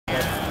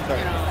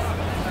Sorry.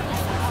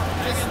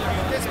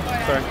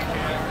 Sorry.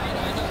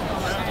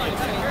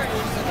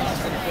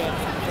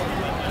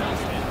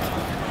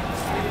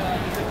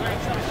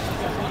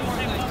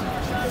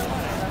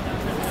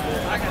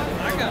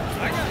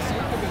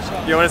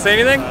 You want to say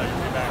anything?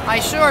 I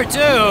sure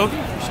do.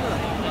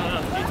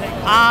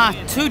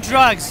 2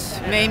 drugs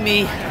made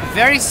me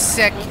very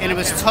sick, and it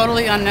was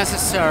totally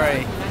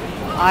unnecessary.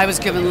 I was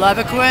given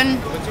Levaquin,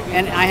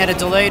 and I had a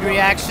delayed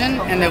reaction,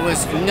 and there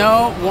was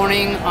no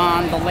warning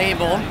on the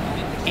label,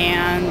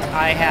 and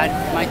I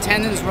had my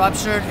tendons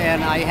ruptured,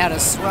 and I had a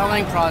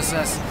swelling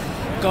process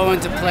go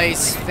into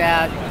place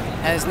that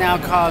has now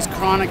caused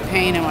chronic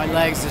pain in my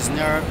legs. There's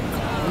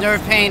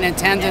nerve pain and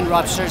tendon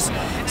ruptures.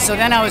 So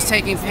then I was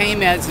taking pain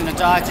meds, and the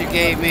doctor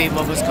gave me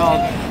what was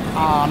called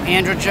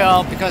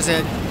androgel, because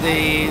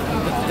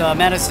the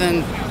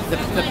medicine,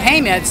 the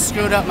pain meds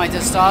screwed up my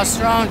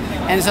testosterone,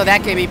 and so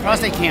that gave me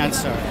prostate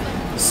cancer.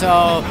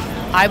 So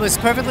I was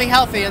perfectly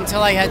healthy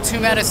until I had 2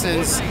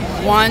 medicines.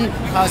 One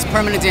caused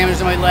permanent damage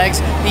to my legs.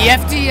 The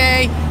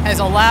FDA has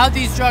allowed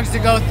these drugs to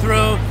go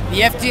through.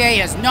 The FDA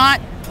has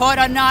not put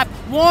enough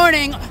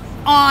warning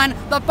on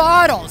the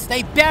bottles.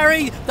 They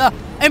bury the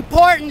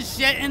important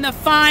shit in the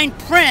fine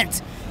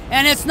print,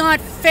 and it's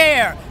not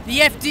fair. The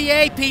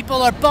FDA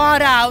people are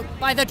bought out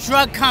by the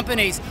drug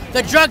companies.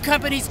 The drug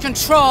companies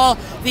control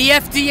the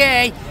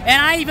FDA,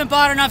 and I even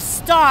bought enough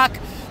stock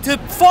to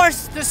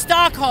force the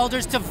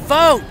stockholders to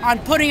vote on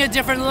putting a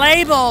different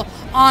label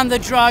on the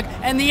drug,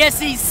 and the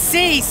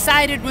SEC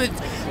sided with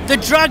the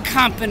drug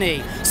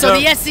company. So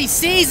the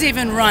SEC is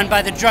even run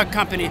by the drug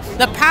company.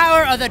 The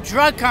power of the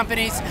drug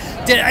companies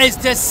is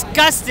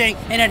disgusting,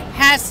 and it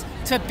has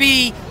to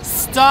be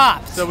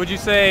stopped. So would you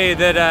say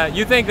that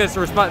you think this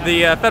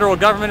the federal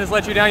government has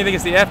let you down? You think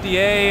it's the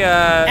FDA?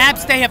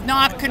 They have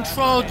not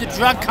controlled the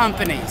drug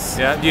companies.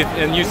 Yeah,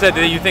 and you said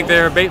that you think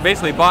they're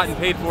basically bought and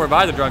paid for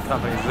by the drug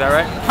companies. Is that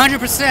right?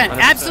 100%.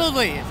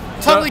 Absolutely.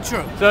 Totally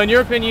true. So in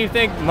your opinion, you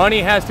think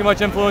money has too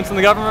much influence in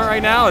the government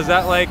right now? Is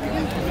that like...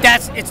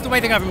 It's the way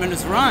the government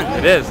is run.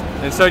 It is.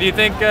 And so do you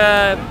think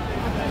that's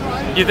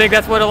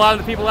what a lot of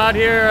the people out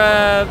here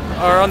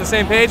are on the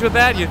same page with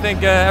that? You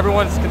think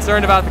everyone's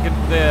concerned about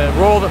the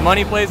role that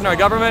money plays in our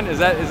government? Is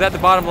that the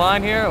bottom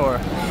line here, or?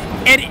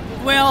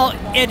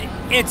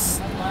 It's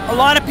a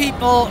lot of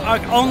people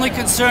are only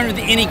concerned with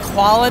the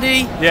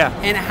inequality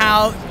and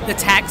how the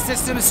tax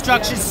system is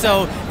structured,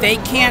 so they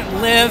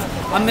can't live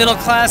a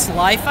middle-class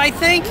life, I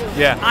think.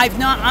 Yeah.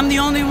 I'm the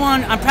only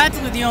one, I'm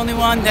practically the only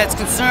one that's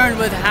concerned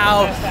with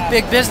how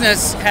big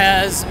business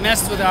has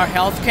messed with our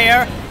health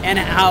care and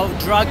how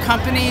drug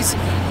companies,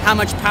 how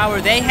much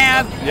power they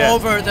have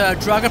over the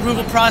drug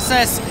approval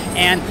process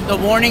and the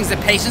warnings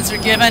that patients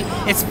are given.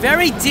 It's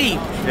very deep,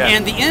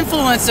 and the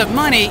influence of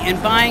money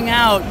in buying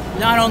out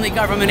not only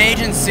government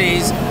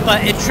agencies,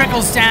 but it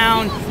trickles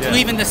down to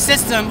even the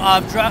system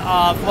of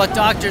what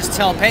doctors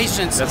tell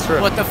patients,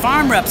 what the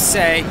farm reps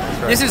say.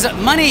 This is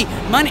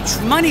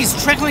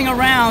money's trickling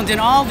around in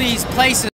all these places.